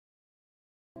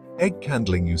Egg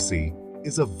candling, you see,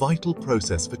 is a vital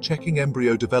process for checking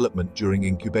embryo development during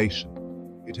incubation.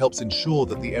 It helps ensure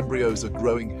that the embryos are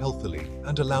growing healthily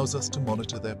and allows us to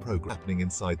monitor their progress happening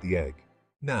inside the egg.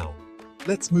 Now,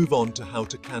 let's move on to how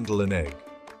to candle an egg.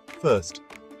 First,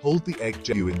 hold the egg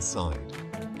gel inside.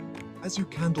 As you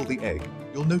candle the egg,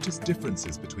 you'll notice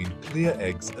differences between clear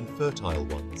eggs and fertile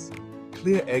ones.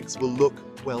 Clear eggs will look,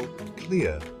 well,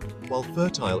 clear, while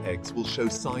fertile eggs will show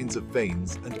signs of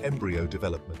veins and embryo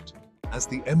development. As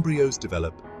the embryos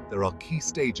develop, there are key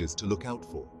stages to look out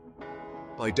for.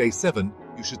 By day 7,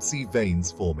 you should see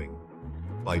veins forming.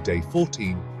 By day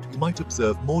 14, you might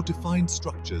observe more defined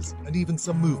structures and even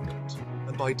some movement.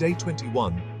 And by day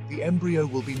 21, the embryo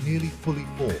will be nearly fully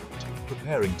formed,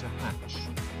 preparing to hatch.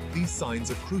 These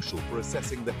signs are crucial for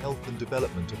assessing the health and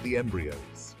development of the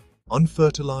embryos.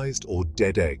 Unfertilized or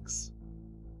dead eggs.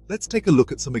 Let's take a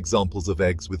look at some examples of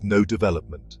eggs with no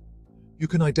development. You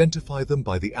can identify them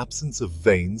by the absence of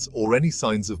veins or any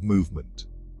signs of movement.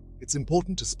 It's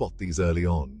important to spot these early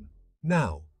on.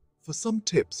 Now, for some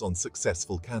tips on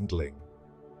successful candling.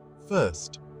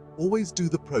 First, always do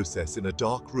the process in a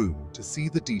dark room to see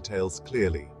the details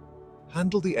clearly.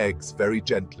 Handle the eggs very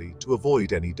gently to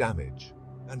avoid any damage.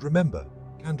 And remember,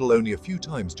 candle only a few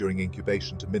times during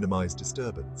incubation to minimize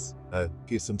disturbance.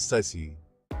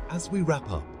 As we wrap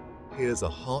up, here's a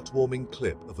heartwarming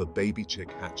clip of a baby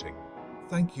chick hatching.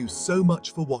 Thank you so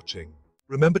much for watching.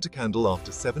 Remember to candle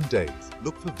after 7 days,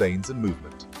 look for veins and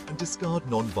movement, and discard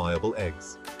non-viable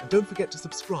eggs. And don't forget to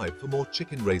subscribe for more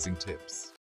chicken raising tips.